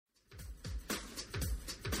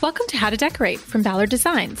Welcome to How to Decorate from Ballard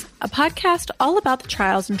Designs, a podcast all about the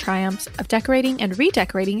trials and triumphs of decorating and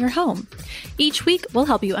redecorating your home. Each week, we'll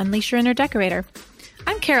help you unleash your inner decorator.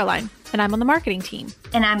 I'm Caroline, and I'm on the marketing team.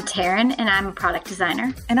 And I'm Taryn, and I'm a product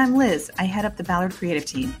designer. And I'm Liz. I head up the Ballard creative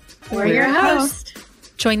team. We're your host.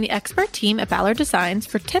 Join the expert team at Ballard Designs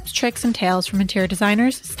for tips, tricks, and tales from interior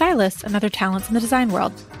designers, stylists, and other talents in the design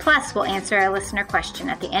world. Plus, we'll answer a listener question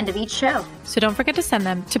at the end of each show. So don't forget to send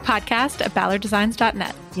them to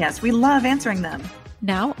podcast@ballarddesigns.net. Yes, we love answering them.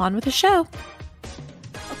 Now, on with the show.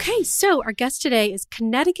 Okay, so our guest today is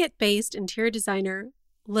Connecticut-based interior designer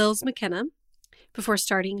Liz McKenna. Before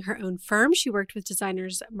starting her own firm, she worked with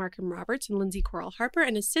designers Markham Roberts and Lindsay Coral Harper,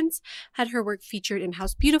 and has since had her work featured in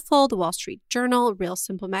House Beautiful, The Wall Street Journal, Real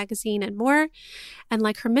Simple Magazine, and more. And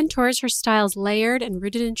like her mentors, her style is layered and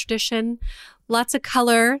rooted in tradition. Lots of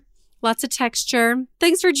color, lots of texture.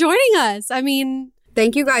 Thanks for joining us.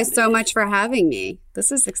 Thank you guys so much for having me.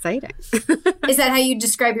 This is exciting. Is that how you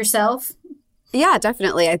describe yourself? Yeah,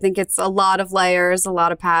 definitely. I think it's a lot of layers, a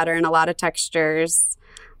lot of pattern, a lot of textures.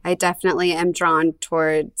 I definitely am drawn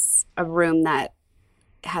towards a room that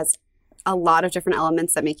has a lot of different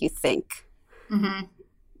elements that make you think. Mm-hmm.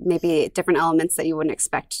 Maybe different elements that you wouldn't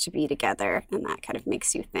expect to be together, and that kind of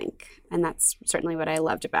makes you think. And that's certainly what I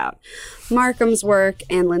loved about Markham's work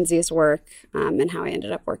and Lindsay's work, and how I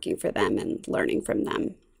ended up working for them and learning from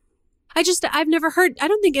them. I've never heard, I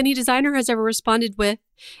don't think any designer has ever responded with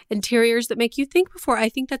interiors that make you think before. I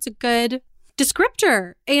think that's a good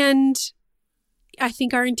descriptor. And I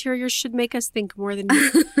think our interiors should make us think more than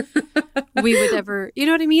we would ever, you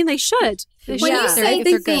know what I mean? They should. When you say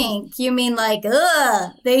they think, you mean like,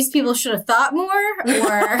 these people should have thought more?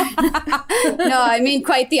 Or No, I mean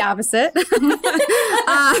quite the opposite.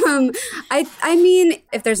 I mean,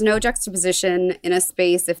 if there's no juxtaposition in a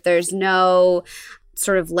space, if there's no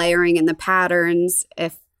sort of layering in the patterns,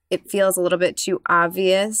 if it feels a little bit too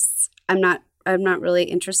obvious, I'm not really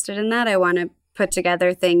interested in that. I want to put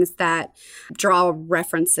together things that draw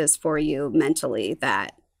references for you mentally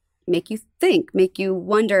that make you think, make you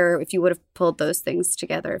wonder if you would have pulled those things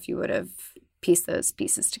together, if you would have pieced those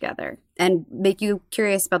pieces together, and make you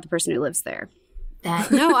curious about the person who lives there. That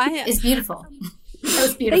is beautiful. That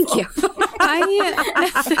was beautiful. Thank you. I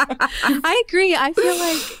agree. I feel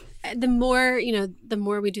like the more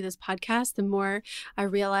we do this podcast, the more I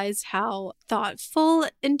realize how thoughtful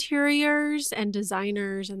interiors and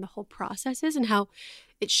designers and the whole process is, and how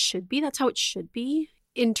it should be. That's how it should be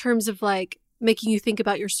in terms of like making you think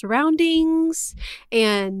about your surroundings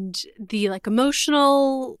and the like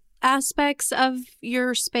emotional aspects of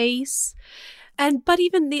your space, but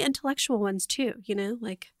even the intellectual ones too,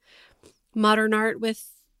 like modern art with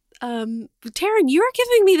Taryn, you are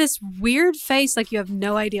giving me this weird face like you have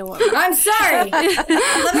no idea what. I'm sorry.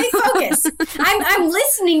 Let me focus. I'm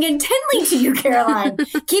listening intently to you, Caroline.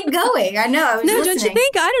 Keep going. I know. I was listening. Don't you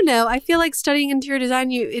think? I don't know. I feel like studying interior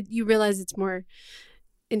design, you realize it's more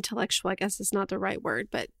intellectual. I guess it's not the right word,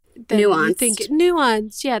 but nuanced.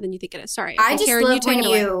 Nuanced. Yeah, then you think it is. Sorry. I just Taryn, love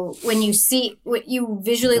when you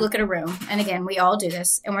visually look at a room, and again, we all do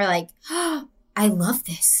this, and we're like, oh, I love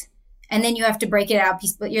this. And then you have to break it out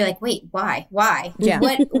piece, but you're like, wait, why? Yeah.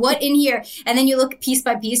 What in here? And then you look piece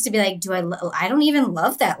by piece to be like, I don't even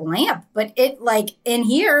love that lamp, but it like in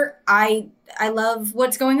here, I love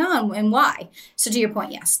what's going on and why. So to your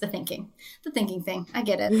point, yes, the thinking thing. I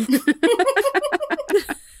get it.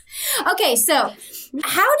 Okay. So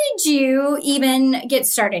how did you even get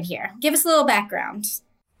started here? Give us a little background.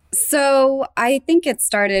 So I think it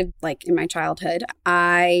started like in my childhood.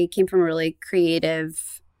 I came from a really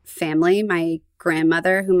creative family. My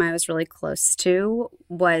grandmother, whom I was really close to,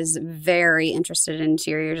 was very interested in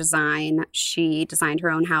interior design. She designed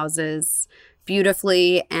her own houses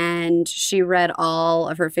beautifully, and she read all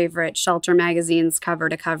of her favorite shelter magazines cover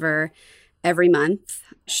to cover every month.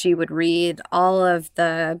 She would read all of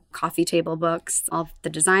the coffee table books, all of the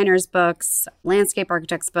designers' books, landscape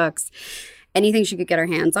architects' books. Anything she could get her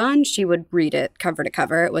hands on, she would read it cover to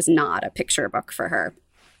cover. It was not a picture book for her.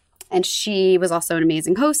 And she was also an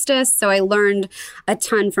amazing hostess. So I learned a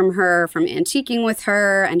ton from her, from antiquing with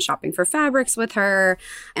her and shopping for fabrics with her.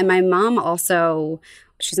 And my mom also,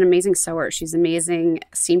 she's an amazing sewer. She's an amazing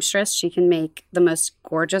seamstress. She can make the most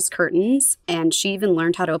gorgeous curtains. And she even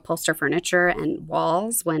learned how to upholster furniture and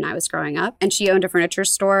walls when I was growing up. And she owned a furniture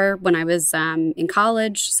store when I was in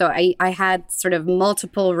college. So I had sort of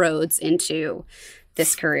multiple roads into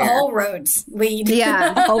this career. All roads lead.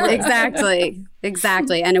 Yeah,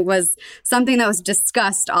 exactly. And it was something that was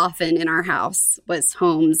discussed often in our house, was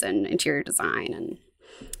homes and interior design and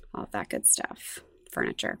all of that good stuff,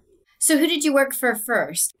 furniture. So who did you work for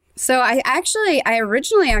first? So I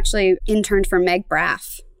originally actually interned for Meg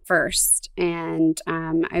Braff first, and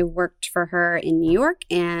I worked for her in New York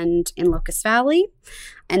and in Locust Valley.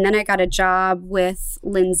 And then I got a job with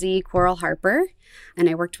Lindsay Coral Harper, and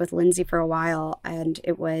I worked with Lindsay for a while, and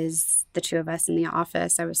it was the two of us in the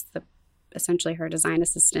office. I was essentially her design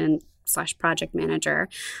assistant / project manager,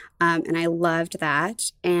 and I loved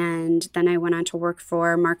that. And then I went on to work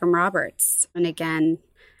for Markham Roberts, and again,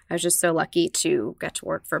 I was just so lucky to get to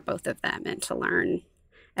work for both of them and to learn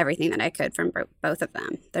everything that I could from both of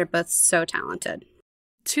them. They're both so talented.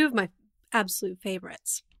 Two of my absolute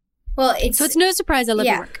favorites. Well, it's no surprise I love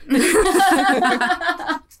your work.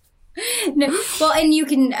 No, well, and you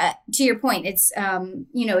can, to your point, it's,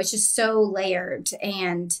 it's just so layered.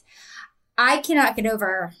 And I cannot get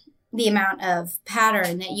over the amount of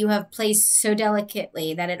pattern that you have placed so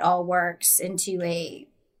delicately that it all works into a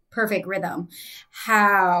perfect rhythm.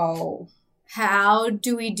 How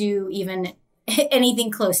do we do even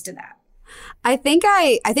anything close to that? I think,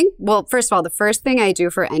 well, first of all, the first thing I do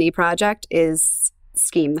for any project is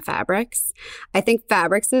scheme the fabrics. I think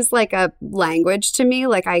fabrics is like a language to me.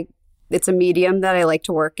 It's a medium that I like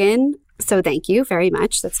to work in. So thank you very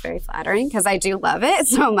much. That's very flattering because I do love it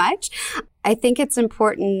so much. I think it's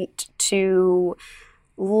important to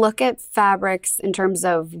look at fabrics in terms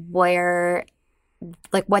of what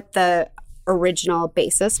the original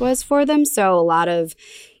basis was for them. So a lot of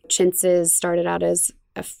chintzes started out as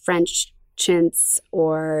a French chintz,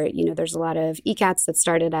 or, there's a lot of ikat that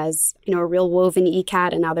started as, a real woven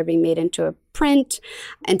ikat, and now they're being made into a print.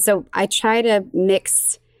 And so I try to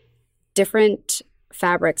mix different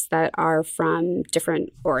fabrics that are from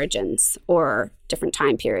different origins or different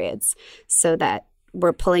time periods so that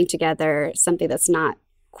we're pulling together something that's not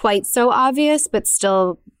quite so obvious, but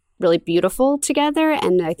still really beautiful together.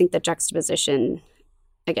 And I think the juxtaposition,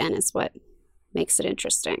 again, is what makes it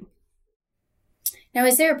interesting. Now,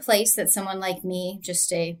 is there a place that someone like me,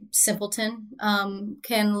 just a simpleton,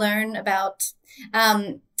 can learn about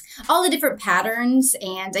all the different patterns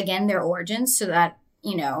and, again, their origins so that,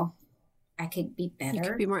 I could be better? You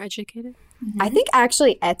could be more educated. Mm-hmm. I think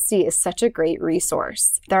actually Etsy is such a great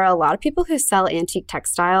resource. There are a lot of people who sell antique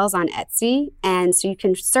textiles on Etsy. And so you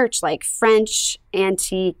can search like French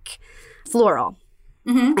antique floral.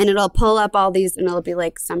 Mm-hmm. And it'll pull up all these, and it'll be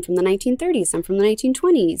like some from the 1930s, some from the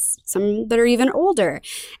 1920s, some that are even older.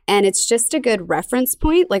 And it's just a good reference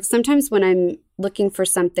point. Like sometimes when I'm looking for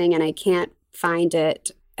something and I can't find it,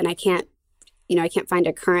 and I can't find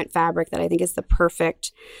a current fabric that I think is the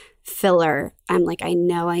perfect filler, I'm like, I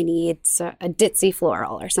know I need a ditzy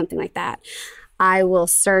floral or something like that. I will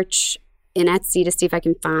search in Etsy to see if I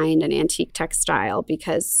can find an antique textile,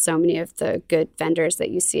 because so many of the good vendors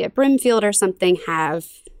that you see at Brimfield or something have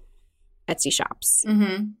Etsy shops.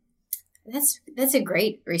 Mm-hmm. That's a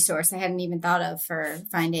great resource I hadn't even thought of for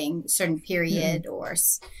finding certain period or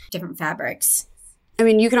different fabrics. I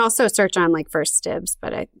mean, you can also search on like First Dibs,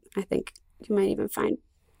 but I think you might even find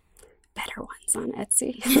better ones on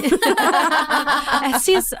Etsy.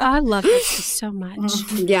 I love Etsy so much.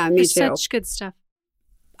 Yeah, me too. Such good stuff.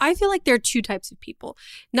 I feel like there are two types of people,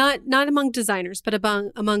 not among designers, but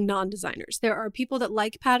among non-designers. There are people that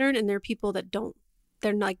like pattern, and there are people that don't.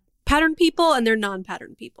 They're like pattern people, and they're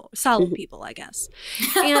non-pattern people, solid people, I guess.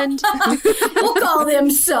 And we'll call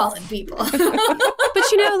them solid people. But I'm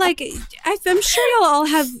sure you'll all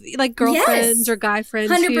have like girlfriends or guy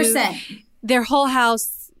friends. 100%. Their whole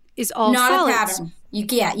house is all not solids. A pattern. You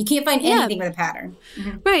can't find anything with a pattern.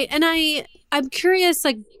 Mm-hmm. Right. And I'm curious,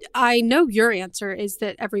 like, I know your answer is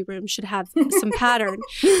that every room should have some pattern.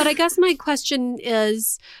 But I guess my question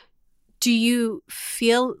is, do you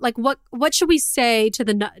feel like what should we say to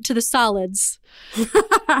the solids?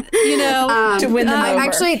 To win them over.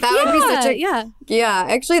 Actually, that would be such a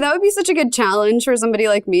Actually, that would be such a good challenge for somebody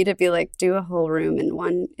like me to be like, do a whole room in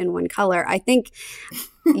one color. I think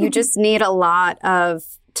you just need a lot of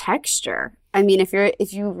texture. I mean, if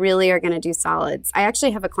you really are going to do solids, I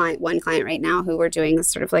actually have one client right now who we're doing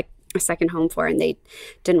sort of like a second home for, and they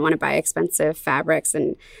didn't want to buy expensive fabrics,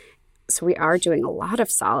 and so we are doing a lot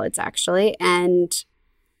of solids actually, and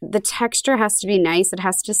the texture has to be nice. It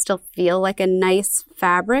has to still feel like a nice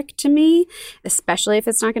fabric to me, especially if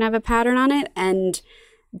it's not going to have a pattern on it. And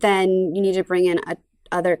then you need to bring in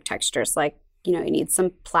other textures, like, you need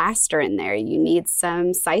some plaster in there. You need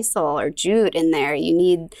some sisal or jute in there.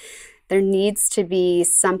 There needs to be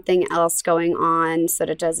something else going on so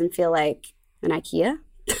that it doesn't feel like an IKEA.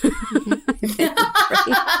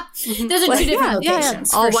 Those are two different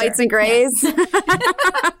locations. All whites and grays. And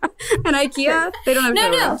IKEA, they don't have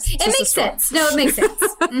no. It makes sense. No, it makes sense.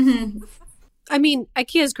 Mm-hmm. I mean,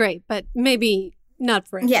 IKEA is great, but maybe not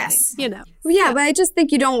for everything, Yes. you know. Well, yeah, but I just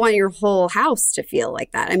think you don't want your whole house to feel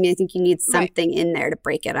like that. I mean, I think you need something in there to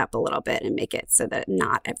break it up a little bit and make it so that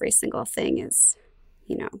not every single thing is,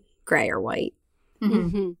 you know, gray or white.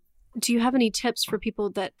 Mm-hmm. Do you have any tips for people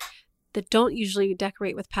that don't usually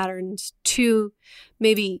decorate with patterns to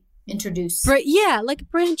maybe Introduce. like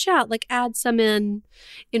branch out, like add some in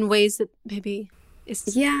ways that maybe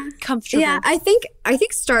is comfortable? Yeah, I think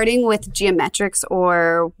starting with geometrics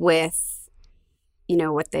or with, you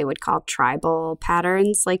know, what they would call tribal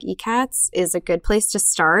patterns like ECATs is a good place to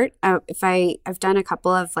start. I've done a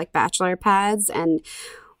couple of like bachelor pads, and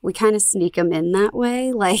we kind of sneak them in that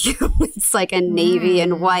way. Like it's like a navy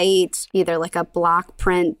and white, either like a block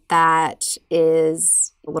print that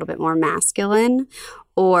is a little bit more masculine,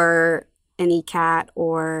 or an ECAT,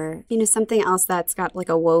 or, you know, something else that's got like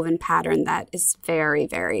a woven pattern that is very,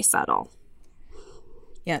 very subtle.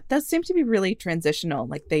 Yeah, that seems to be really transitional.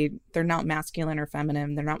 Like they're not masculine or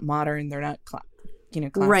feminine. They're not modern. They're not classic.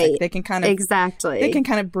 Right. They can kind of exactly. They can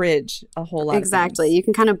kind of bridge a whole lot. Exactly. Of things. You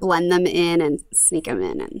can kind of blend them in and sneak them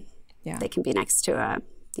in, and yeah, they can be next to a,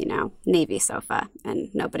 you know, navy sofa,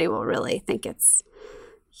 and nobody will really think it's,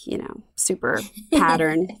 you know, super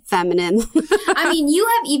pattern feminine. I mean, you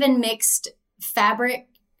have even mixed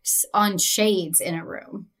fabrics on shades in a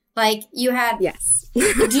room. Like you had. Yes.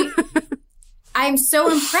 I'm so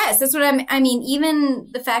impressed. That's what I mean, even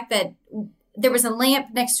the fact that there was a lamp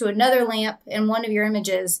next to another lamp in one of your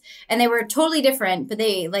images, and they were totally different, but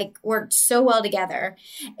they like worked so well together.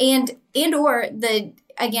 And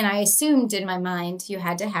again, I assumed in my mind you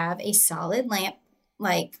had to have a solid lamp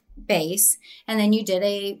like base, and then you did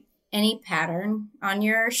any pattern on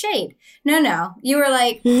your shade. No. You were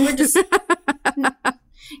like, we're just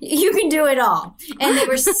you can do it all. And they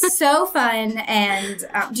were so fun. And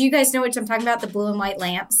do you guys know what I'm talking about? The blue and white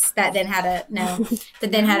lamps that then had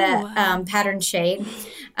a patterned shade.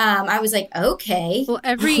 I was like, okay. Well,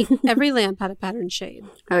 every lamp had a patterned shade.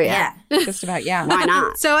 Oh, yeah. Just about, yeah. Why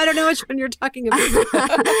not? So I don't know which one you're talking about.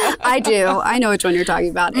 I do. I know which one you're talking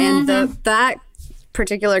about. And that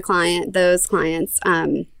particular client, those clients,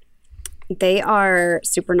 they are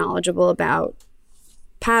super knowledgeable about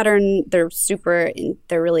pattern. They're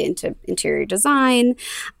really into interior design.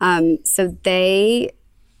 So they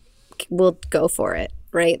will go for it,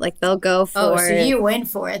 right? Like they'll go for so you went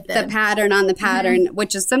for it then. The pattern on the pattern,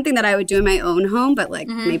 which is something that I would do in my own home, but like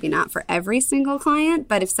maybe not for every single client.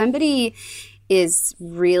 But if somebody is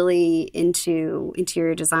really into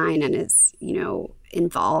interior design and is, you know,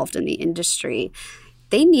 involved in the industry,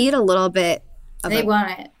 they need a little bit of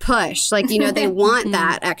want it. Push. Like, you know, they want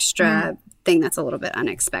that extra thing that's a little bit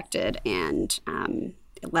unexpected, and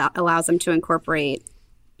it allows them to incorporate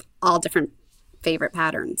all different favorite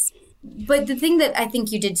patterns. But the thing that I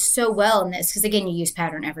think you did so well in this, because again, you use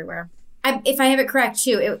pattern everywhere. If I have it correct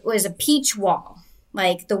too, it was a peach wall.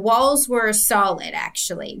 Like the walls were solid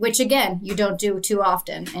actually, which again, you don't do too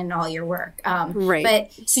often in all your work. Right.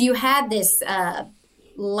 But so you had this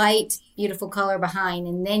light, beautiful color behind,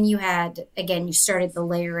 and then you started the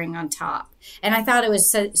layering on top. And I thought it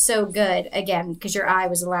was so good, again, because your eye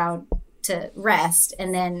was allowed to rest.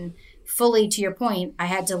 And then fully to your point, I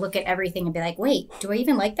had to look at everything and be like, wait, do I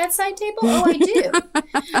even like that side table? Oh, I do.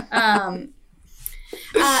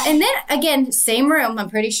 And then, again, same room, I'm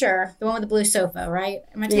pretty sure. The one with the blue sofa, right?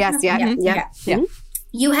 Am I taking Yes, that? yeah. Okay.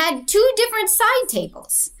 You had two different side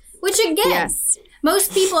tables, which again,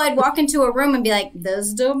 most people I'd walk into a room and be like,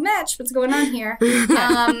 those don't match. What's going on here?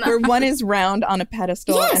 Where one is round on a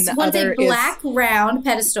pedestal and the one's other a black round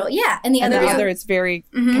pedestal. Yeah. And the other is very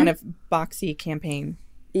kind of boxy campaign,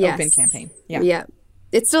 open campaign. Yeah. Yeah.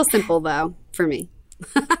 It's still simple though for me.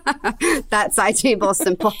 That side table is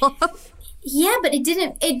simple. Yeah, but it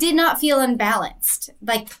did not feel unbalanced.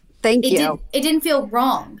 Like, thank you. It didn't feel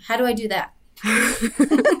wrong. How do I do that?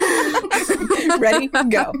 Ready?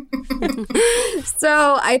 Go.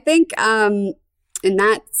 So I think in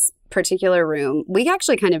that particular room, we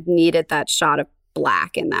actually kind of needed that shot of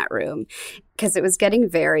black in that room because it was getting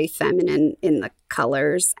very feminine in the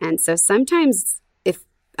colors. And so sometimes if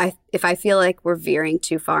I feel like we're veering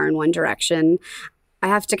too far in one direction, I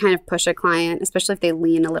have to kind of push a client, especially if they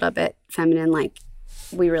lean a little bit feminine, like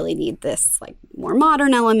we really need this like more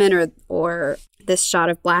modern element or this shot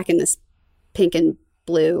of black in this pink and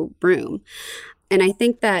blue room. And I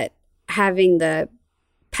think that having the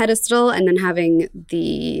pedestal and then having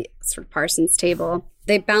the sort of Parsons table,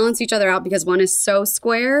 they balance each other out because one is so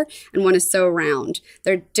square and one is so round.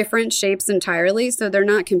 They're different shapes entirely, so they're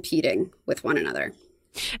not competing with one another.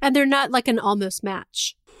 And they're not like an almost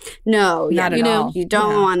match. No, not at all. You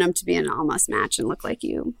don't want them to be an almost match and look like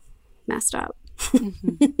you messed up.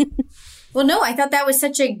 Well, no, I thought that was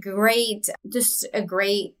such a great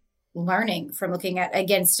learning from looking at,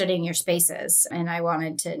 again, studying your spaces. And I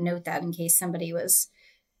wanted to note that in case somebody was,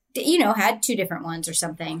 had two different ones or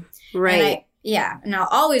something. Right. And I'll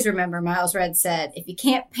always remember Miles Red said, if you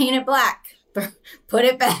can't paint it black, put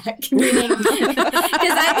it back. Meaning, because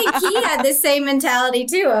I think he had the same mentality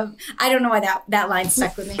too of, I don't know why that line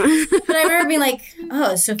stuck with me. But I remember being like,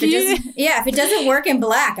 oh, so if it doesn't work in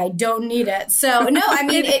black, I don't need it. So no, I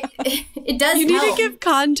mean, it does You need help. to give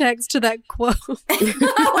context to that quote.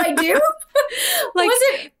 Oh, I do? Like,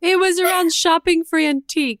 was it was around shopping for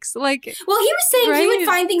antiques. Like, Well, he was saying he would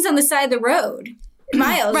find things on the side of the road.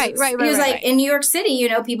 Miles. Right. He was like, in New York City,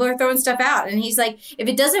 people are throwing stuff out. And he's like, if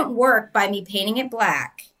it doesn't work by me painting it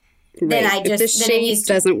black, then I just... If the shape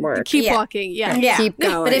doesn't work. Keep walking. Yeah. Keep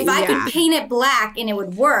going. But if I could paint it black and it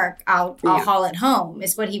would work, I'll haul it home,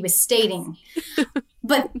 is what he was stating.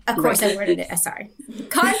 But, of course, I worded it. Sorry.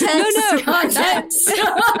 Context. Context.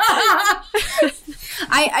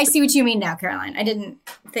 I see what you mean now, Caroline. I didn't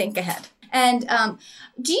think ahead. And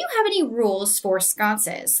do you have any rules for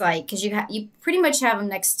sconces? Like, because you pretty much have them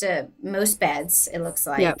next to most beds, it looks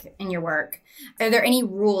like, in your work. Are there any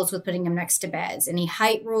rules with putting them next to beds? Any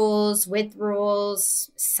height rules, width rules,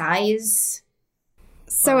 size?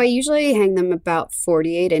 So I usually hang them about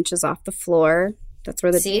 48 inches off the floor. That's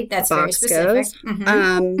where the that's box very specific. goes.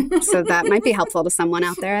 Mm-hmm. So that might be helpful to someone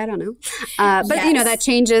out there. I don't know. But, that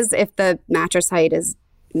changes if the mattress height is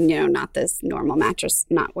not this normal mattress,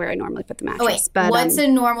 not where I normally put the mattress. Oh, wait. But what's a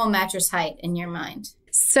normal mattress height in your mind?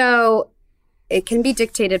 So it can be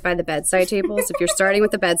dictated by the bedside tables. If you're starting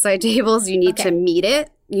with the bedside tables, you need to meet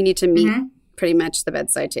it. You need to meet pretty much the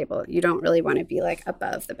bedside table. You don't really want to be like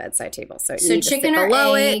above the bedside table. So you need chicken to sit or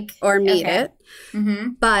below egg. it or meet it.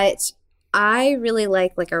 Mm-hmm. But I really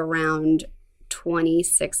like around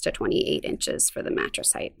 26 to 28 inches for the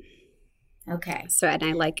mattress height. Okay. So, and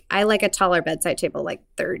I like a taller bedside table, like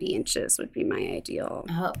 30 inches would be my ideal.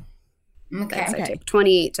 Oh, okay. Bedside table,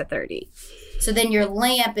 28 to 30. So then your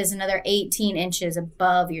lamp is another 18 inches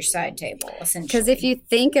above your side table, essentially. Because if you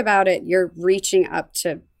think about it, you're reaching up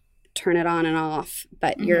to turn it on and off,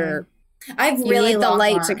 but you need the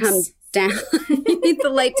light to come down. You need the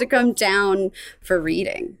light to come down for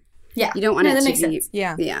reading. Yeah. You don't want it to be. Sense.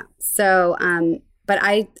 Yeah. Yeah. So, but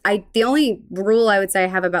I the only rule I would say I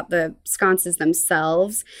have about the sconces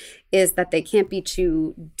themselves is that they can't be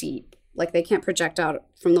too deep. Like they can't project out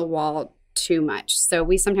from the wall too much. So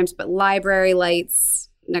we sometimes put library lights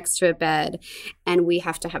next to a bed, and we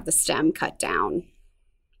have to have the stem cut down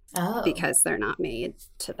because they're not made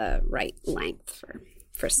to the right length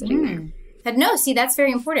for sitting there. No, see, that's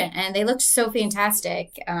very important. And they looked so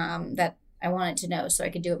fantastic that I wanted to know so I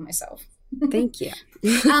could do it myself. Thank you.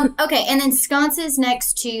 Okay, and then sconces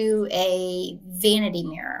next to a vanity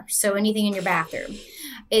mirror. So anything in your bathroom.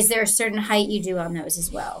 Is there a certain height you do on those as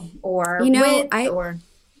well? Or width?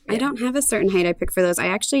 I don't have a certain height I pick for those. I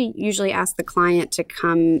actually usually ask the client to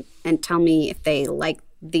come and tell me if they like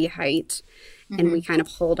the height. And we kind of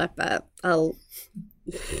hold up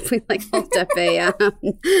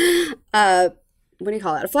what do you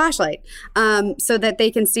call it? A flashlight. So that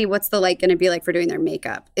they can see what's the light going to be like for doing their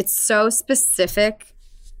makeup. It's so specific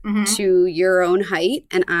to your own height.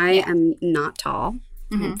 And I am not tall.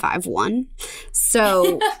 I'm 5'1".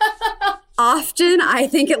 So often I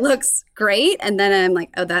think it looks great. And then I'm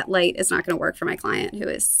like, oh, that light is not going to work for my client who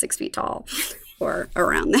is 6 feet tall or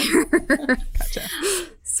around there. Gotcha.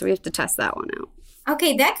 So we have to test that one out.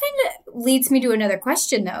 Okay, that kind of leads me to another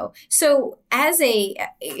question, though. So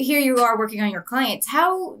here you are working on your clients.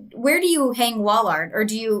 Where do you hang wall art, or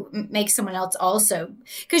do you make someone else also?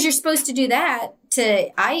 Because you're supposed to do that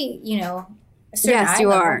Yes,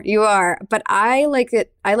 you are. But I like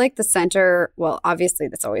it. I like the center. Well, obviously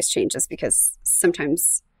this always changes because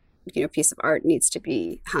sometimes, a piece of art needs to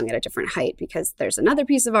be hung at a different height because there's another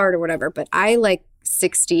piece of art or whatever. But I like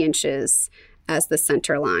 60 inches as the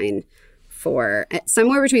center line for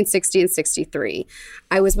somewhere between 60 and 63.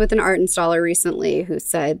 I was with an art installer recently who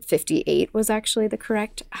said 58 was actually the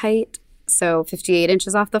correct height. So 58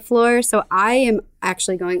 inches off the floor. So I am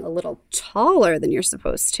actually going a little taller than you're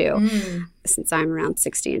supposed to since I'm around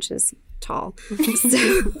 60 inches tall.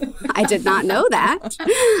 So I did not know that.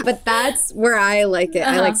 But that's where I like it.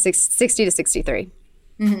 I like 60 to 63.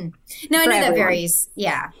 No, I know that varies.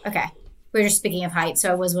 Yeah. Okay. We were just speaking of height, so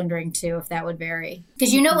I was wondering, too, if that would vary.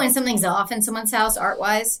 Because when something's off in someone's house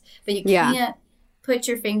art-wise, but you can't put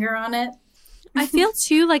your finger on it. I feel,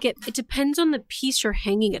 too, like it depends on the piece you're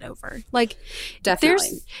hanging it over. Like,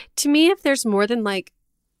 definitely. To me, if there's more than,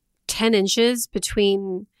 10 inches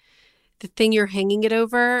between the thing you're hanging it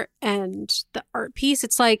over and the art piece,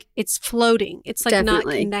 it's like it's floating. It's like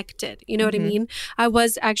Definitely. not connected. You know what I mean? I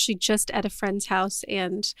was actually just at a friend's house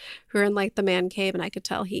and we were in like the man cave and I could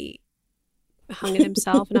tell he hung it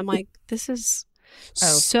himself. And I'm like, this is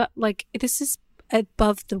so like, this is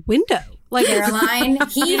above the window. Like Caroline,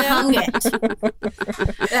 he hung it.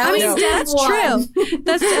 I mean, that's true.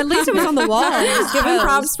 That's at least it was on the wall. It was Give him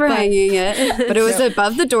props for hanging it, but it was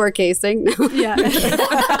above the door casing. No. Yeah.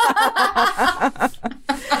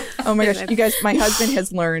 Oh my gosh, you guys! My husband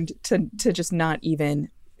has learned to just not even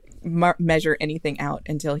measure anything out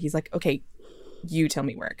until he's like, okay, you tell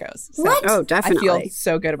me where it goes. So What? Oh, definitely. I feel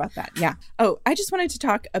so good about that. Yeah. Oh, I just wanted to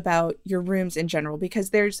talk about your rooms in general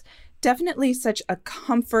because there's definitely such a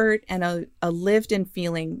comfort and a lived-in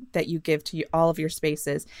feeling that you give to all of your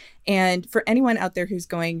spaces. And for anyone out there who's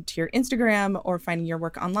going to your Instagram or finding your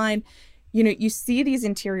work online, you know, you see these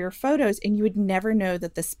interior photos and you would never know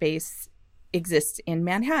that the space exists in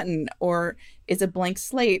Manhattan or is a blank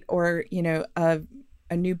slate or, you know, a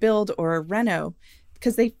new build or a reno,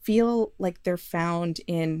 because they feel like they're found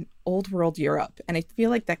in old world Europe. And I feel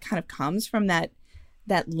like that kind of comes from that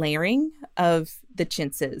layering of the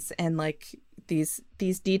chintzes and like these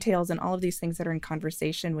details and all of these things that are in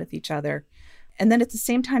conversation with each other. And then at the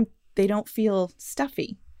same time, they don't feel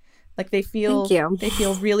stuffy. Like they feel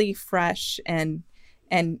really fresh and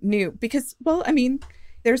new because, well, I mean,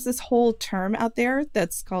 there's this whole term out there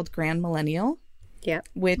that's called Grand Millennial. Yeah.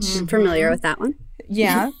 Which I'm familiar with that one.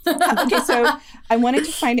 Yeah. Okay, so I wanted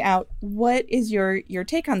to find out what is your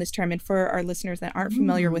take on this term, and for our listeners that aren't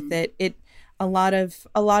familiar with it, a lot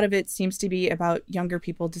of it seems to be about younger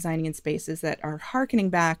people designing in spaces that are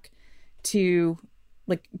hearkening back to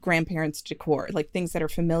like grandparents' decor, like things that are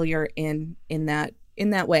familiar in that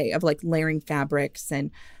way of like layering fabrics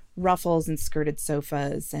and ruffles and skirted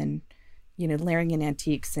sofas and, you know, layering in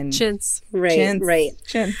antiques and chintz. Right.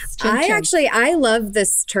 I love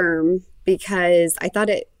this term because I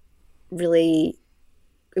thought it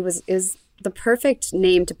was the perfect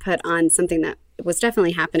name to put on something that was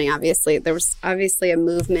definitely happening. Obviously, there was obviously a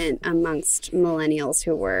movement amongst millennials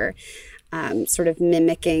who were sort of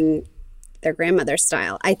mimicking their grandmother's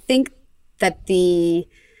style. I think that the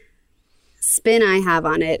spin I have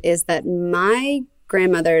on it is that my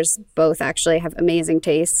grandmothers both actually have amazing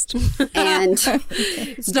taste, and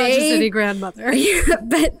it's not just any grandmother. Yeah,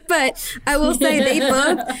 but I will say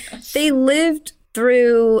they lived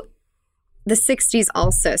through the 60s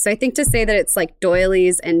also. So I think to say that it's like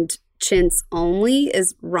doilies and chintz only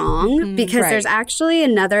is wrong because there's actually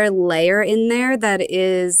another layer in there that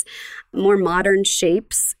is more modern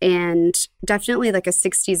shapes and definitely like a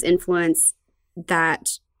 60s influence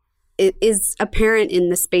that it is apparent in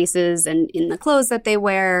the spaces and in the clothes that they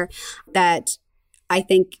wear that I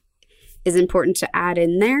think is important to add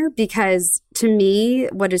in there, because to me,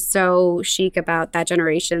 what is so chic about that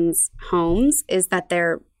generation's homes is that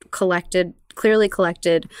they're clearly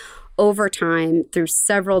collected over time through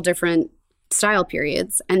several different style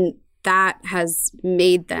periods. And that has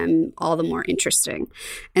made them all the more interesting.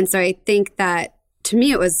 And so I think that to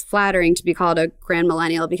me, it was flattering to be called a grand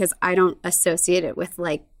millennial because I don't associate it with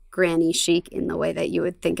like granny chic in the way that you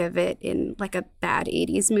would think of it in like a bad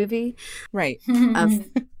 80s movie. Right. Of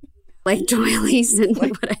like doilies and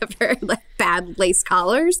whatever, like bad lace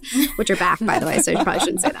collars, which are back, by the way, so you probably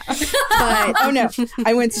shouldn't say that. But oh no,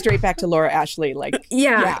 I went straight back to Laura Ashley. Like,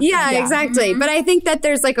 yeah, exactly. But I think that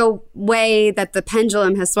there's like a way that the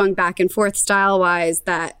pendulum has swung back and forth style-wise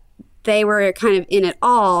that they were kind of in it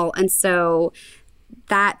all. And so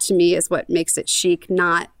that to me is what makes it chic,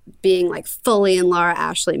 not being like fully in Laura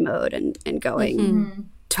Ashley mode and going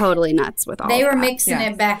totally nuts with all They were that. mixing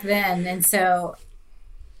it back then, and so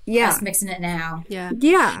us mixing it now.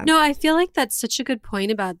 Yeah. No, I feel like that's such a good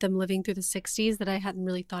point about them living through the 60s that I hadn't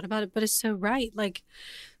really thought about it, but it's so right. Like,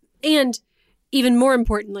 and even more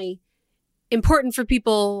importantly, important for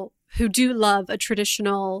people who do love a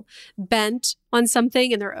traditional bent on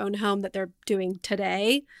something in their own home that they're doing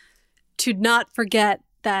today, to not forget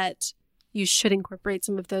that you should incorporate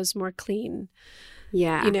some of those more clean,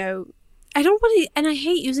 Yeah. you know, I don't want to, and I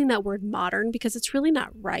hate using that word modern because it's really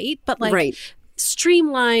not right, but like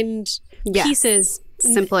streamlined pieces.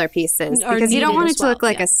 Simpler pieces. Because you don't want it to look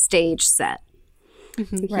like a stage set. You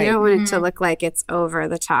don't want it to look like it's over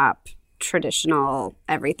the top, traditional,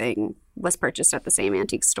 everything was purchased at the same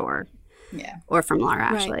antique store. Yeah. Or from Laura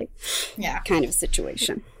Ashley. Yeah. Kind of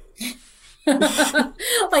situation.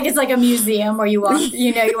 Like it's like a museum where you walk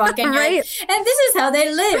in, you're like, and this is how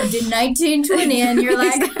they lived in 1920. And you're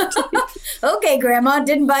like, okay, Grandma,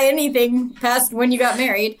 didn't buy anything past when you got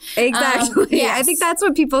married. Exactly. Yes. I think that's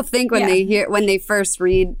what people think when they first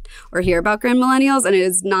read or hear about Grand Millennials, and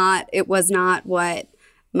it was not what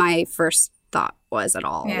my first thought was at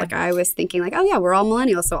all. Like I was thinking like, oh yeah, we're all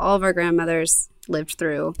millennials, so all of our grandmothers lived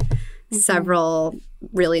through several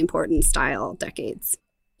really important style decades.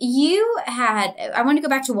 I want to go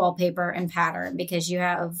back to wallpaper and pattern because you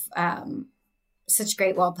have such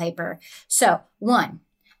great wallpaper. So one,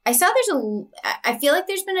 I feel like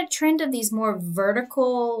there's been a trend of these more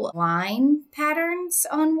vertical line patterns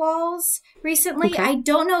on walls recently. Okay. I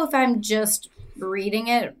don't know if I'm just reading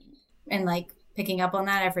it and like picking up on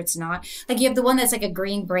that, if it's not. Like you have the one that's like a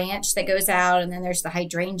green branch that goes out, and then there's the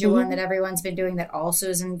hydrangea one that everyone's been doing that also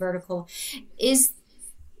is in vertical. Is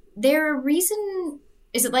there a reason?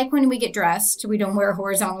 Is it like when we get dressed, we don't wear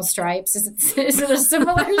horizontal stripes? Is it a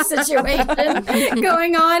similar situation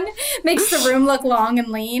going on? Makes the room look long and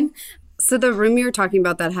lean. So the room you're talking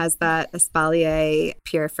about that has that Espalier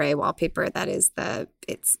Pierre Fray wallpaper, that is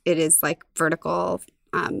it is like vertical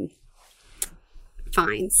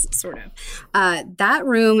fines, sort of. That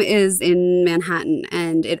room is in Manhattan,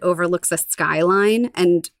 and it overlooks a skyline,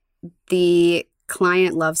 and the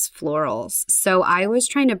client loves florals. So I was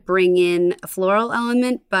trying to bring in a floral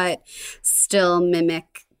element, but still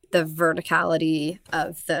mimic the verticality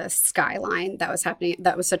of the skyline that was happening.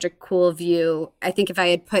 That was such a cool view. I think if I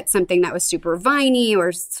had put something that was super viney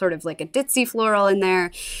or sort of like a ditzy floral in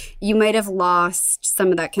there, you might have lost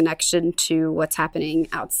some of that connection to what's happening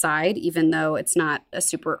outside, even though it's not a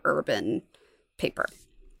super urban paper.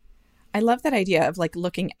 I love that idea of like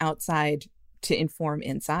looking outside to inform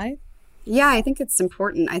inside. Yeah, I think it's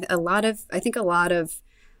important. I think a lot of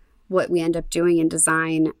what we end up doing in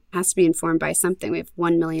design has to be informed by something. We have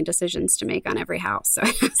 1 million decisions to make on every house, so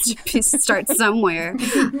it has to start somewhere.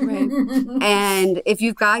 Right. And if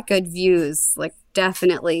you've got good views, like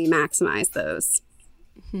definitely maximize those.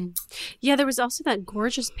 Mm-hmm. Yeah, there was also that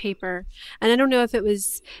gorgeous paper, and I don't know if it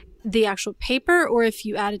was the actual paper or if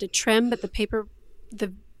you added a trim, but the paper,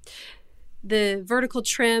 the vertical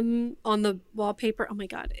trim on the wallpaper. Oh my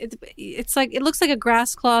God. It's like, it looks like a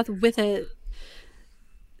grass cloth with a...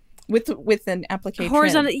 With an applique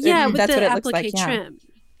horizontal, trim. Yeah, with that's the what it looks applique like, trim.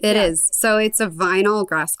 It is. So it's a vinyl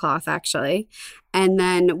grass cloth, actually. And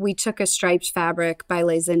then we took a striped fabric by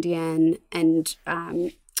Les Indiennes and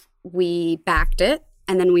we backed it.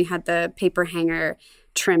 And then we had the paper hanger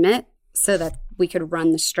trim it so that we could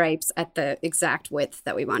run the stripes at the exact width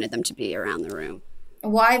that we wanted them to be around the room.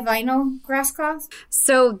 Why vinyl grass cloth?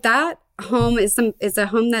 So that home is a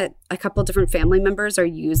home that a couple different family members are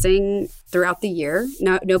using throughout the year.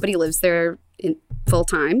 Nobody lives there in full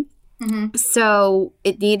time. Mm-hmm. So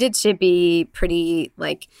it needed to be pretty,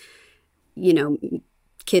 like,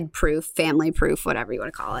 kid proof, family proof, whatever you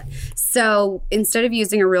want to call it. So instead of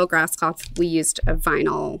using a real grass cloth, we used a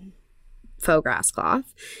vinyl faux grass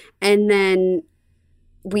cloth. And then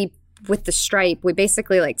with the stripe, we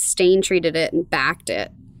basically like stain treated it and backed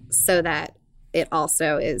it so that it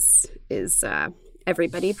also is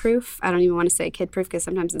everybody proof. I don't even want to say kid proof because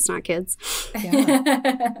sometimes it's not kids.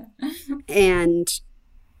 Yeah. And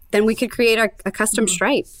then we could create a custom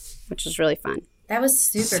stripe, which is really fun. That was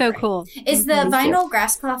super so cool. Is the vinyl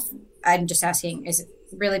grass cloth, I'm just asking, is it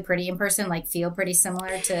really pretty in person? Like feel pretty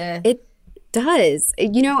similar to... It does.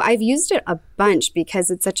 I've used it a bunch because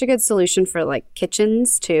it's such a good solution for like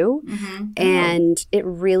kitchens too. Mm-hmm. And it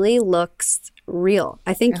really looks real.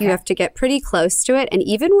 I think you have to get pretty close to it. And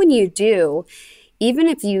even when you do, even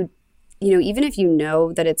if you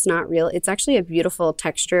know that it's not real, it's actually a beautiful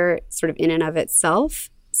texture sort of in and of itself.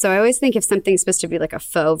 So I always think if something's supposed to be like a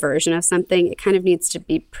faux version of something, it kind of needs to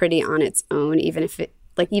be pretty on its own, even if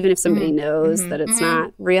somebody knows that it's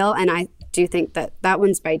not real. And I do think that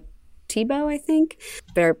one's by Thibaut, I think.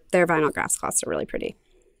 Their vinyl grass cloths are really pretty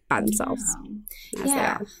by themselves.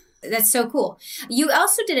 Yeah. That's so cool. You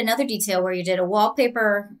also did another detail where you did a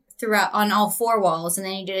wallpaper throughout on all 4 walls, and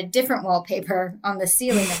then you did a different wallpaper on the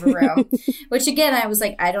ceiling of a room, which again, I was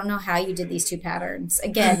like, I don't know how you did these 2 patterns.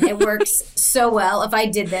 Again, it works so well. If I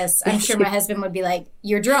did this, I'm sure my husband would be like,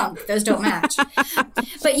 you're drunk. Those don't match.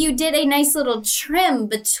 But you did a nice little trim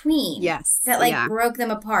between. Yes. That broke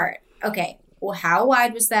them apart. Okay. Well, how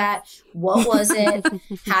wide was that? What was it?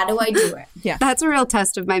 How do I do it? Yeah, that's a real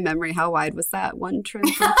test of my memory. How wide was that one trim?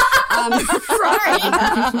 Right.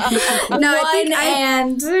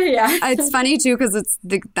 It's funny too because it's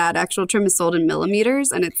that actual trim is sold in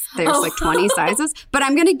millimeters and there's like 20 sizes. But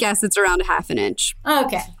I'm gonna guess it's around 1/2 inch.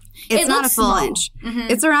 Okay. It's It not a looks full small. inch. Mhm.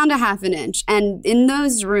 It's around a half an inch. And in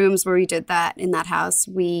those rooms where we did that in that house,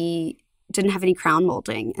 we didn't have any crown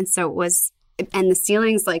molding. And so it was, and the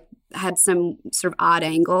ceilings like had some sort of odd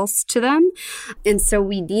angles to them. And so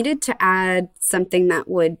we needed to add something that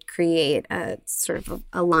would create a sort of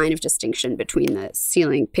a line of distinction between the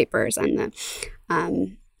ceiling papers and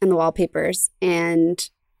the wallpapers. And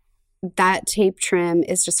that tape trim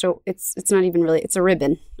is just it's not even really, it's a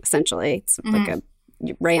ribbon essentially. It's like a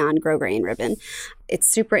rayon grosgrain ribbon. It's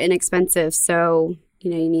super inexpensive. So, you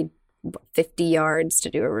need 50 yards to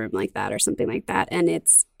do a room like that or something like that. And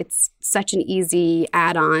it's such an easy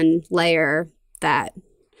add-on layer that,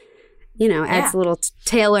 adds a little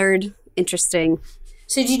tailored, interesting.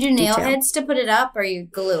 So did you do nail detail. heads to put it up, or you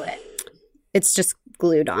glue it? It's just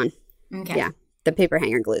glued on. Okay. Yeah. The paper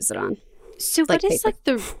hanger glues it on. So like what is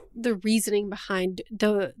paper. like the reasoning behind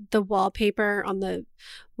the wallpaper on the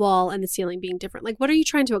wall and the ceiling being different? Like, what are you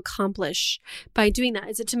trying to accomplish by doing that?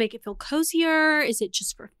 Is it to make it feel cozier? Is it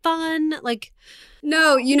just for fun? Like,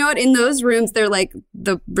 No, you know what? In those rooms, they're like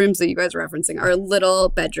the rooms that you guys are referencing are little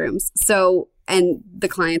bedrooms. So, and the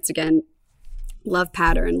clients, again, love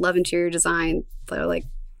pattern, love interior design. They're like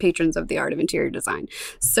patrons of the art of interior design.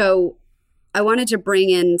 So I wanted to bring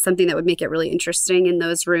in something that would make it really interesting in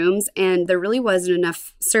those rooms. And there really wasn't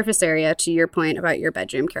enough surface area, to your point about your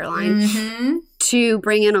bedroom, Caroline, Mm-hmm. to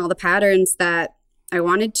bring in all the patterns that I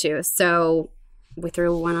wanted to. So we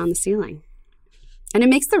threw one on the ceiling. And it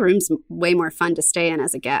makes the rooms way more fun to stay in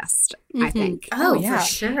as a guest, I think. Oh, yeah. for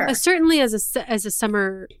sure. certainly as a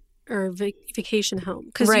summer or vacation home,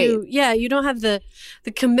 because Right. you don't have the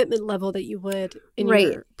commitment level that you would in Right.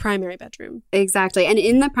 your primary bedroom. Exactly. And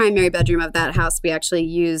in the primary bedroom of that house, we actually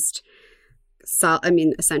used,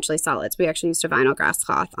 essentially solids. We actually used a vinyl grass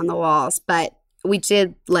cloth on the walls, but we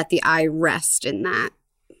did let the eye rest in that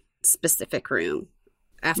specific room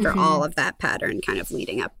after all of that pattern kind of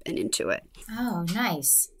leading up and into it. Oh,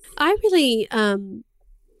 nice. I really,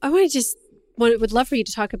 would love for you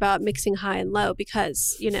to talk about mixing high and low,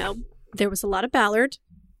 because, there was a lot of Ballard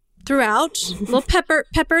throughout, a little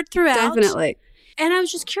peppered throughout. Definitely. And I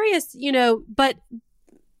was just curious,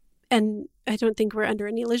 and I don't think we're under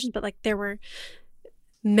any illusions, but like there were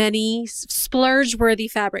many splurge-worthy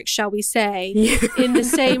fabrics, shall we say, in the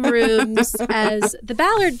same rooms as the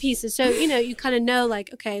Ballard pieces. So, you kind of know,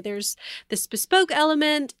 like, okay, there's this bespoke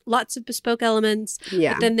element, lots of bespoke elements.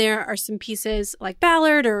 Yeah. But then there are some pieces like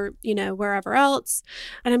Ballard or, wherever else.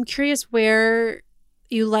 And I'm curious where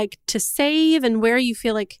you like to save and where you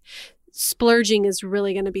feel like splurging is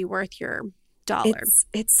really going to be worth your dollar.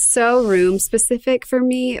 It's so room specific for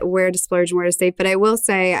me where to splurge and where to save. But I will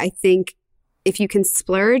say, I think if you can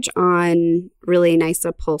splurge on really nice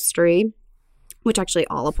upholstery, which actually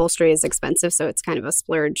all upholstery is expensive, so it's kind of a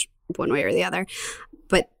splurge one way or the other.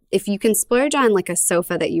 But if you can splurge on like a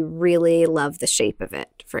sofa that you really love the shape of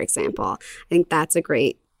it, for example, I think that's a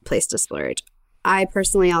great place to splurge. I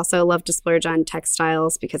personally also love to splurge on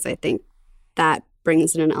textiles because I think that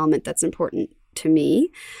brings in an element that's important to me.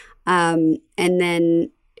 And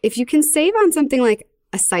then if you can save on something like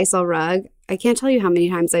a sisal rug, I can't tell you how many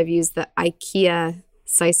times I've used the IKEA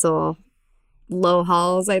sisal low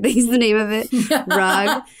halls, I think is the name of it,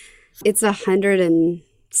 rug. It's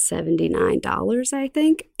 $179, I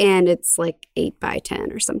think, and it's like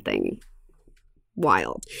 8x10 or something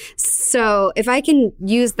wild. So if I can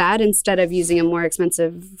use that instead of using a more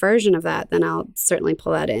expensive version of that, then I'll certainly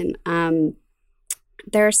pull that in.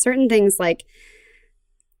 There are certain things like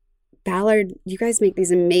Ballard, you guys make these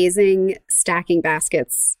amazing stacking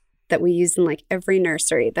baskets that we use in like every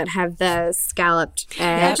nursery that have the scalloped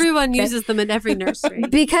edge. Everyone uses them in every nursery.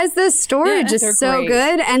 Because the storage they're is so great.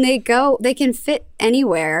 good and they can fit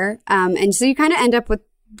anywhere. And so you kind of end up with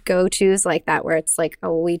go-tos like that where it's like,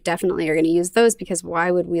 oh, we definitely are going to use those because why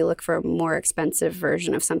would we look for a more expensive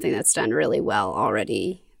version of something that's done really well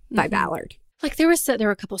already by Ballard? Like there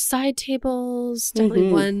were a couple side tables,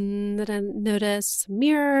 definitely one that I noticed, some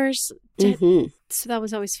mirrors. So that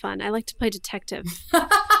was always fun. I like to play detective.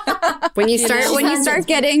 When you start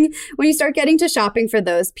getting to shopping for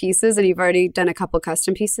those pieces and you've already done a couple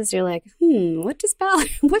custom pieces, you're like, what does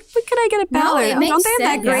Ballard? What could I get at Ballard? it makes Don't they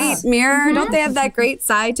have that sense. great mirror? Don't they have that great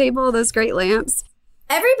side table? Those great lamps?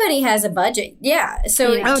 Everybody has a budget. Yeah.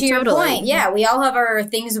 So Yeah. to your Totally. point, yeah, we all have our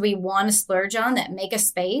things we want to splurge on that make a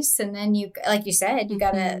space. And then you, like you said, you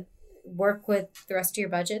got to work with the rest of your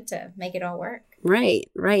budget to make it all work. Right.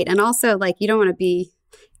 And also, like, you don't want to be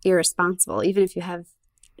irresponsible. Even if you have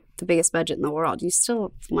the biggest budget in the world, you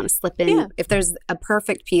still want to slip in. Yeah. If there's a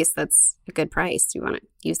perfect piece that's a good price, you want to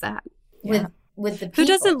use that. With the people.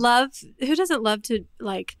 Who doesn't love to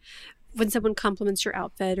like when someone compliments your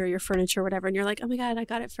outfit or your furniture or whatever, and you're like, oh my God, I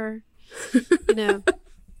got it for, you know,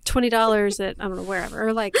 $20 at, I don't know, wherever,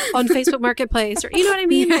 or like on Facebook Marketplace, or you know what I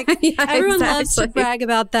mean? Like everyone loves to brag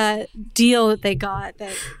about that deal that they got.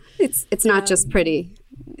 That it's not just pretty.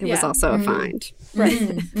 It was also a find.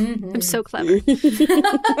 Right. I'm so clever.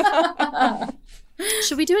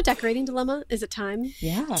 Should we do a decorating dilemma? Is it time?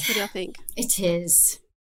 Yeah. What do y'all think? It is.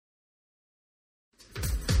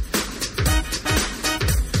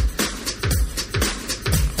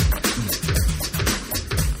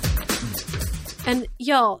 And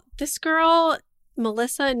y'all, this girl,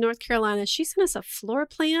 Melissa in North Carolina, she sent us a floor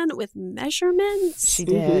plan with measurements. She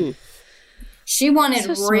did. She wanted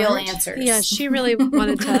So real smart. answers. Yeah, she really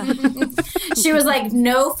wanted to. She was like,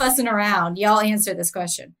 no fussing around. Y'all answer this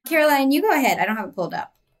question. Caroline, you go ahead. I don't have it pulled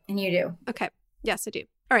up. And you do. Okay. Yes, I do.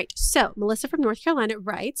 All right. So Melissa from North Carolina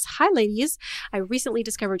writes, hi, ladies. I recently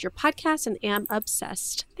discovered your podcast and am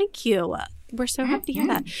obsessed. Thank you. We're so happy to hear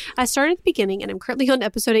that. I started at the beginning and I'm currently on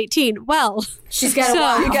episode 18. Well, She's got a so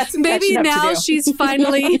while. You got some maybe catching up to now do. she's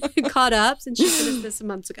finally caught up since she finished this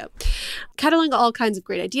months ago. Cataloging all kinds of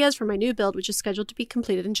great ideas for my new build, which is scheduled to be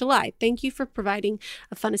completed in July. Thank you for providing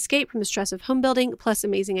a fun escape from the stress of home building, plus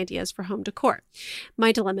amazing ideas for home decor.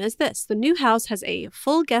 My dilemma is this. The new house has a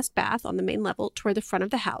full guest bath on the main level toward the front of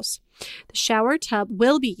the house. The shower tub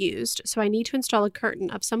will be used, so I need to install a curtain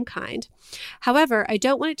of some kind. However, I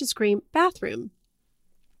don't want it to scream bathroom,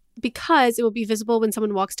 because it will be visible when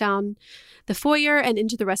someone walks down the foyer and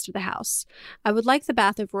into the rest of the house. I would like the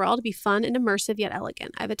bath overall to be fun and immersive yet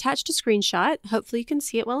elegant. I've attached a screenshot, hopefully you can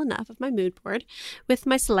see it well enough, of my mood board with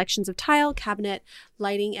my selections of tile, cabinet,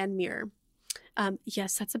 lighting, and mirror.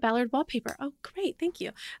 Yes, that's a Ballard wallpaper. Oh, great. Thank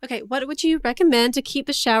you. Okay, what would you recommend to keep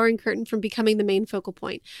the shower and curtain from becoming the main focal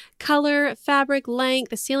point? Color, fabric, length.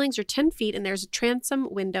 The ceilings are 10 feet and there's a transom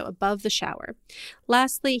window above the shower.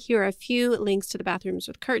 Lastly, here are a few links to the bathrooms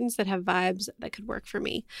with curtains that have vibes that could work for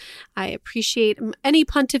me. I appreciate any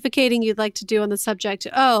pontificating you'd like to do on the subject.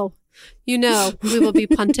 Oh, you know, we will be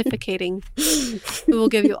pontificating. We will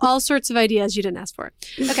give you all sorts of ideas you didn't ask for.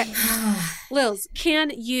 Okay. Lils, can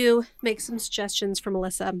you make some suggestions for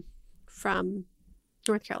Melissa from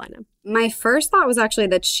North Carolina? My first thought was actually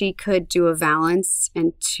that she could do a valance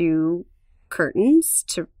and 2 curtains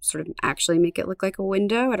to sort of actually make it look like a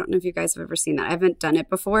window. I don't know if you guys have ever seen that. I haven't done it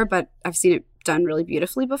before, but I've seen it done really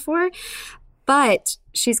beautifully before. But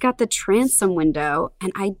she's got the transom window,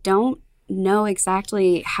 and I don't know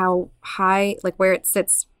exactly how high, like where it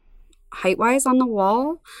sits height-wise on the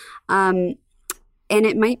wall. And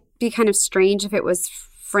it might be kind of strange if it was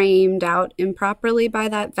framed out improperly by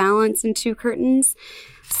that valance and 2 curtains.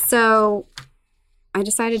 So I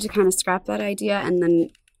decided to kind of scrap that idea, and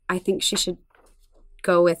then I think she should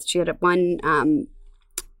go with, she had one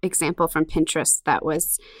example from Pinterest that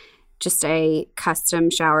was just a custom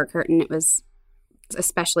shower curtain. It was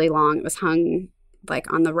especially long. It was hung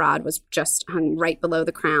like on the rod, was just hung right below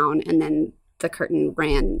the crown, and then the curtain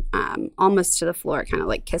ran almost to the floor, kind of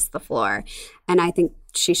like kissed the floor. And I think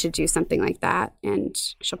she should do something like that, and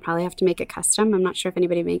she'll probably have to make it custom. I'm not sure if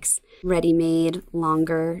anybody makes ready-made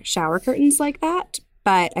longer shower curtains like that,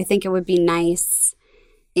 but I think it would be nice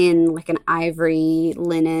in like an ivory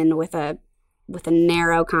linen with a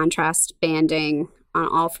narrow contrast banding on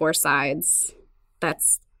all 4 sides.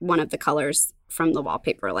 That's one of the colors from the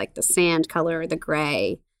wallpaper, like the sand color, the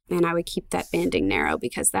gray. And I would keep that banding narrow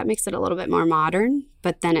because that makes it a little bit more modern,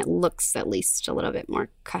 but then it looks at least a little bit more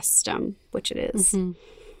custom, which it is. Mm-hmm.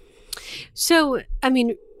 So, I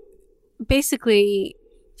mean, basically,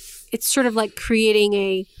 it's sort of like creating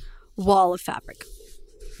a wall of fabric.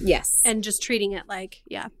 Yes. And just treating it like,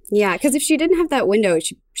 yeah. Yeah, because if she didn't have that window,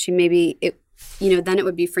 she maybe, then it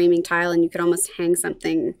would be framing tile and you could almost hang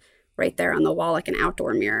something right there on the wall, like an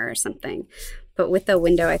outdoor mirror or something. But with the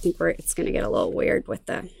window, I think it's going to get a little weird with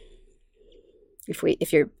the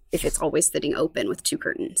if it's always sitting open with 2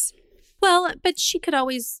 curtains. Well, but she could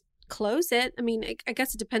always close it. I mean, I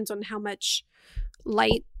guess it depends on how much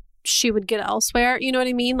light she would get elsewhere. You know what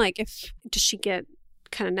I mean? Like, does she get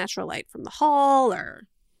kind of natural light from the hall, or?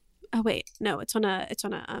 Oh wait, no, it's on a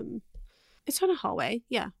hallway.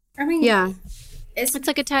 Yeah. I mean, yeah, it's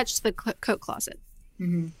like attached to the coat closet.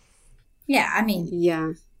 Mm-hmm. Yeah, I mean,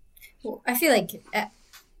 yeah. Well, I feel like I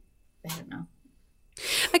don't know.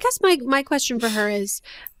 I guess my question for her is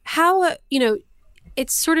how,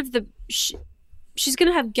 it's sort of she's going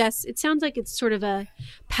to have guests. It sounds like it's sort of a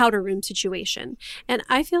powder room situation. And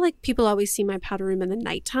I feel like people always see my powder room in the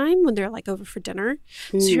nighttime when they're like over for dinner.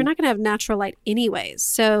 So you're not going to have natural light anyways.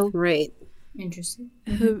 So right. Interesting.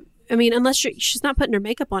 I mean, unless she's not putting her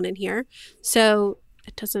makeup on in here. So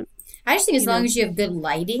it doesn't. I just think as long as you have good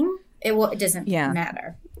lighting, it doesn't Yeah.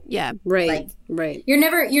 matter. Yeah. Right. Like, right. You're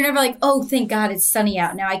never like, oh, thank God it's sunny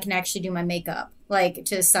out. Now I can actually do my makeup like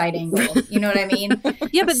to a side angle. You know what I mean?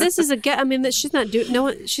 Yeah, but this is I mean, that she's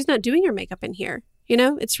not doing your makeup in here. You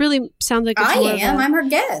know, it's really sounds like it's I more of am. a- I'm her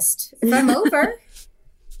guest. If I'm over,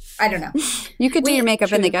 I don't know. You could do We- your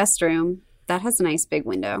makeup in the true. guest room. That has a nice big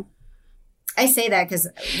window. I say that because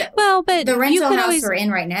Well, but the you rental could house always we're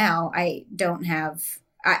in right now, I don't have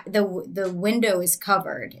the window is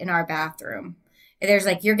covered in our bathroom. There's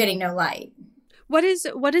like you're getting no light. What is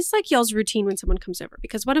like y'all's routine when someone comes over?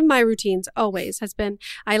 Because one of my routines always has been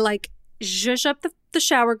I like zhuzh up the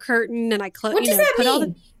shower curtain and I close. What does that put mean? all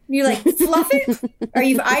the You like fluff it? Are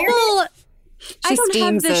you ironing? well, I She don't have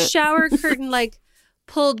steams the it. shower curtain like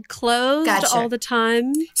pulled closed Gotcha. all the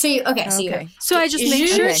time. So you okay? So Okay. you So I just make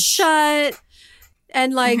sure Okay. it's shut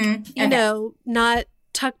and like Mhm. you Okay. know not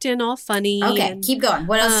tucked in all funny. okay. and- Keep going.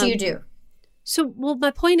 What else do you um, do? So, well,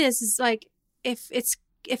 my point is like if it's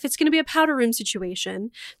going to be a powder room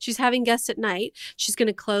situation, she's having guests at night. She's going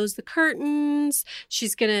to close the curtains.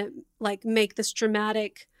 She's going to like make this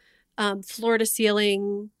dramatic floor to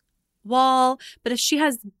ceiling wall. But if she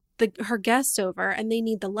has her guests over and they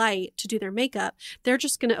need the light to do their makeup, they're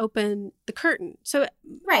just going to open the curtain. So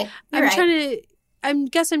Right. I'm You're trying right. to. I'm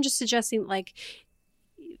just suggesting like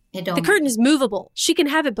It don't the curtain is movable. She can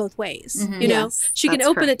have it both ways. Mhm. You know, Yes, she can that's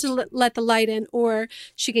open correct. it to let the light in, or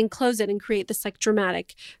she can close it and create this like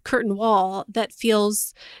dramatic curtain wall that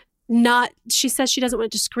feels not. She says she doesn't want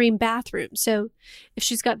it to scream bathroom. So if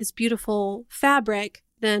she's got this beautiful fabric,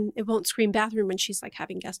 then it won't scream bathroom when she's like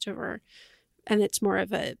having guests over, and it's more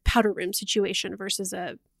of a powder room situation versus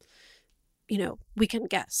a, weekend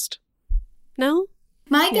guest. No.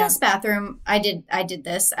 My guest bathroom, I did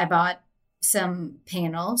this. I bought some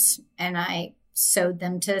panels and I sewed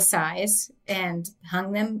them to size and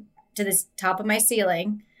hung them to the top of my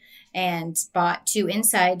ceiling and bought 2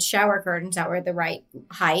 inside shower curtains that were the right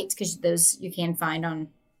height because those you can find on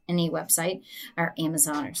any website or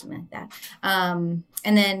Amazon or something like that. And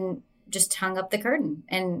then just hung up the curtain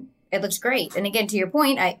and it looks great. And again, to your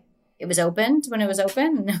point, it was opened when it was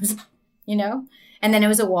open and it was, and then it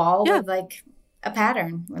was a wall Yeah. with like a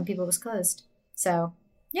pattern when people was closed. So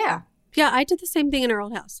yeah. Yeah, I did the same thing in our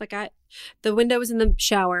old house. Like the window was in the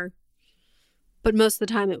shower, but most of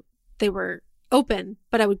the time they were open.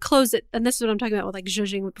 But I would close it, and this is what I'm talking about with like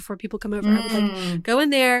zhuzhing before people come over. I would like go in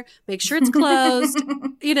there, make sure it's closed.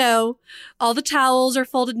 All the towels are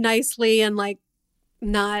folded nicely and like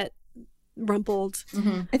not rumpled.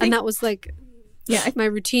 Mhm. I think, And that was like my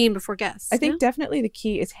routine before guests. I think definitely the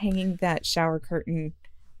key is hanging that shower curtain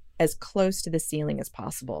as close to the ceiling as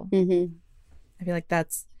possible. Mm-hmm. I feel like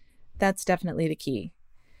that's definitely the key.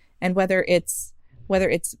 And whether it's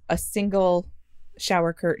a single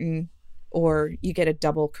shower curtain or you get a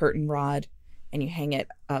double curtain rod and you hang it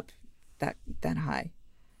up that high.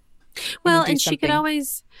 Well, do and she could something.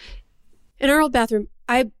 always, in our old bathroom,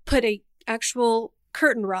 I put a actual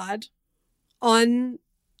curtain rod on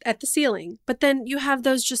at the ceiling, but then you have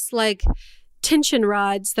those just like tension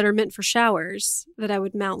rods that are meant for showers that I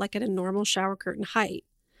would mount like at a normal shower curtain height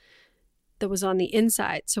that was on the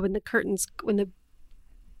inside. So when the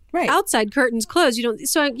Right. outside curtains close, you don't.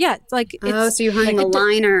 So yeah, like it's Oh, so you hung like the a-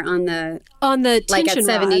 liner on the on the like tension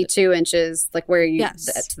at 72 rod. inches, like where you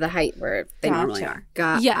Yes. to the height where they normally Gotcha.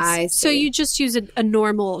 are. Yes. I So see. you just use a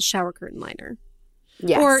normal shower curtain liner,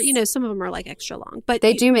 yes. or some of them are like extra long, but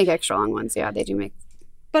they do make extra long ones. Yeah, they do make.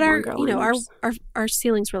 But our, longer liners. our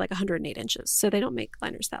ceilings were like 108 inches, so they don't make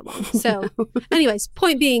liners that long. So, anyways,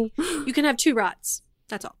 point being, you can have 2 rods.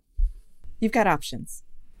 That's all. You've got options.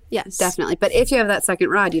 Yes, Definitely. But if you have that second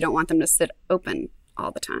rod, you don't want them to sit open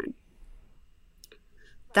all the time.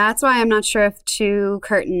 That's why I'm not sure if 2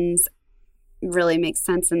 curtains really makes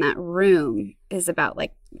sense in that room, is about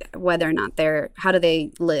like whether or not how do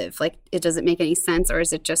they live? Like, does it make any sense, or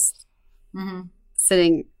is it just Mhm.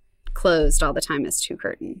 sitting closed all the time as 2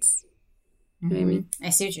 curtains? You know what I mean? I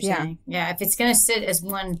see what you're Yeah. saying. Yeah, if it's going to sit as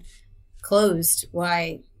one closed,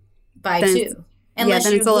 why buy Then 2? Unless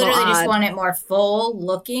then you it's a little literally just odd. want it more full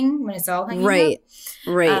looking when it's all hanging Right.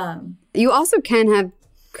 up. Right. You also can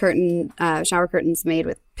have shower curtains made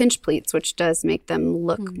with pinch pleats, which does make them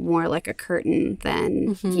look more like a curtain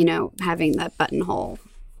than, having that buttonhole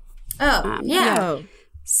Yeah. Oh,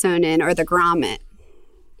 sewn in, or the grommet.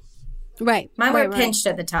 right. Mine right, were right. pinched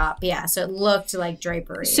at the top. Yeah, so it looked like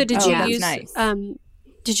drapery. So did Oh, you that's use? nice.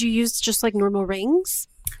 Did you use just like normal rings?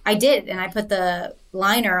 I did, and I put the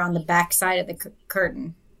liner on the back side of the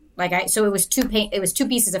curtain. So it was 2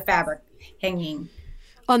 pieces of fabric hanging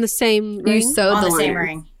On the same You ring? sewed on the the same liner.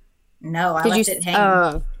 ring. No, I Did left you? it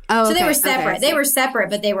hanging. Oh, So they okay, were okay, separate. I They see. were separate,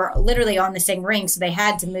 but they were literally on the same ring, so they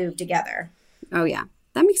had to move together. Oh, yeah.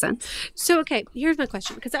 That makes sense. So, okay, here's my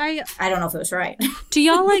question. Because I don't know if it was right. do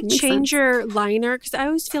y'all like Makes change sense. your liner? Because I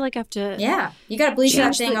always feel like I have to. Yeah, you got to bleach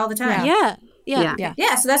that Change thing the- all the time. Yeah. Yeah.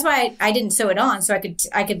 Yeah, so that's why I didn't sew it on. So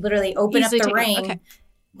I could literally open Easily up take the it ring, off. Okay.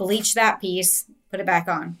 bleach that piece, put it back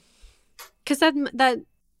on. Because that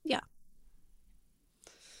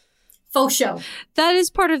Faux show. that is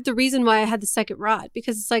part of the reason why I had the second rod,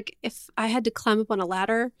 because it's like if I had to climb up on a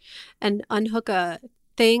ladder and unhook a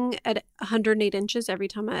thing at 108 inches every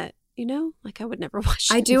time I would never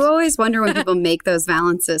wash it. I do always wonder when people make those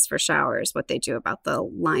valances for showers, what they do about the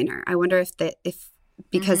liner. I wonder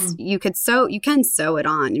because you can sew it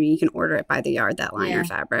on. I mean, you can order it by the yard, that liner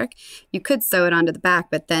fabric. You could sew it onto the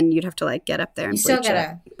back, but then you'd have to like get up there and You still bleach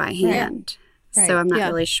gotta- it by hand. Right. So I'm not Yeah.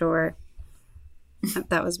 really sure.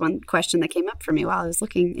 That was one question that came up for me while I was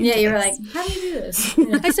looking into Yeah, you were this. like, how do you do this?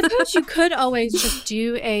 I suppose you could always just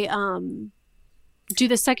do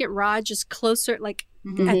the second rod just closer, like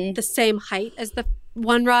at the same height as the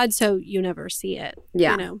one rod, so you never see it.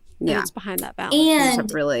 Yeah. And Yeah. it's behind that balance. It's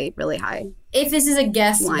And really, really high. if this is a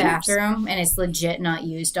guest Liners. bathroom and it's legit not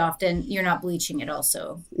used often, you're not bleaching it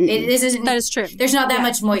also. Mm-mm. This isn't. That is true. There's not that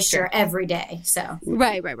much moisture every day, so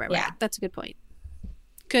Right. Yeah. That's a good point.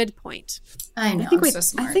 Good point. I know. I think I'm so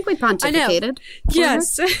smart. I think we pontificated.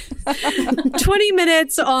 Yes. 20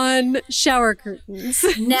 minutes on shower curtains.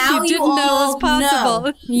 now you didn't know all it was possible.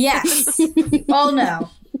 know. Yes, you all know.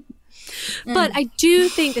 But I do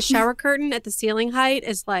think the shower curtain at the ceiling height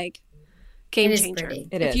is like game It is changer. pretty.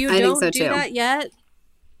 It If is. you I think don't so, do too. that yet,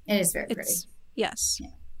 It is very pretty. it's yes.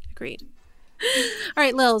 Agreed. All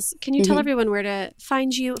right, Lils, can you tell everyone where to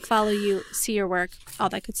find you, follow you, see your work, all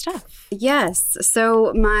that good stuff? Yes.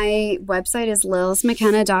 So my website is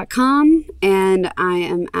lilsmckenna.com, and I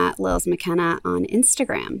am at Lils McKenna on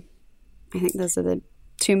Instagram. I think those are the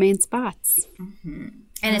two main spots.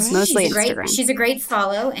 And it's Mostly she's a great. Instagram. She's a great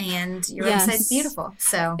follow, and your Yes. website's beautiful.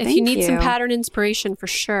 So If Thank you need some you. pattern inspiration for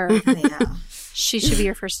sure, yeah. she should be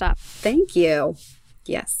your first stop. Thank you.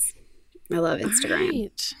 Yes. I love Instagram.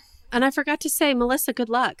 Right. And I forgot to say, Melissa, good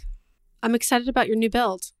luck. I'm excited about your new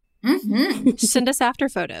build. Send us after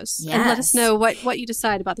photos and let us Yes. know what you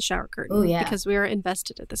decide about the shower curtain. Oh, yeah. Because we are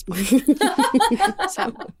invested at this point.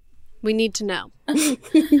 So we need to know.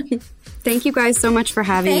 Thank you guys so much for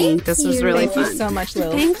having me. Thank This was you. really Thank you fun. so much,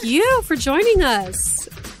 Lil. Thank you for joining us.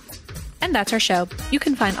 And that's our show. You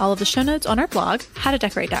can find all of the show notes on our blog,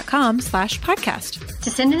 howtodecorate.com/podcast. To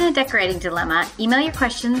send in a decorating dilemma, email your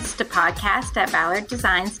questions to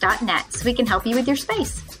podcast@ballarddesigns.net so we can help you with your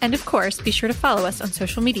space. And of course, be sure to follow us on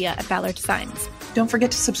social media at Ballard Designs. Don't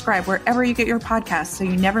forget to subscribe wherever you get your podcasts so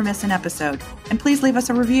you never miss an episode. And please leave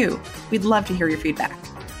us a review. We'd love to hear your feedback.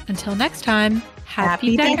 Until next time,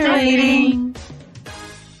 happy Happy decorating. decorating.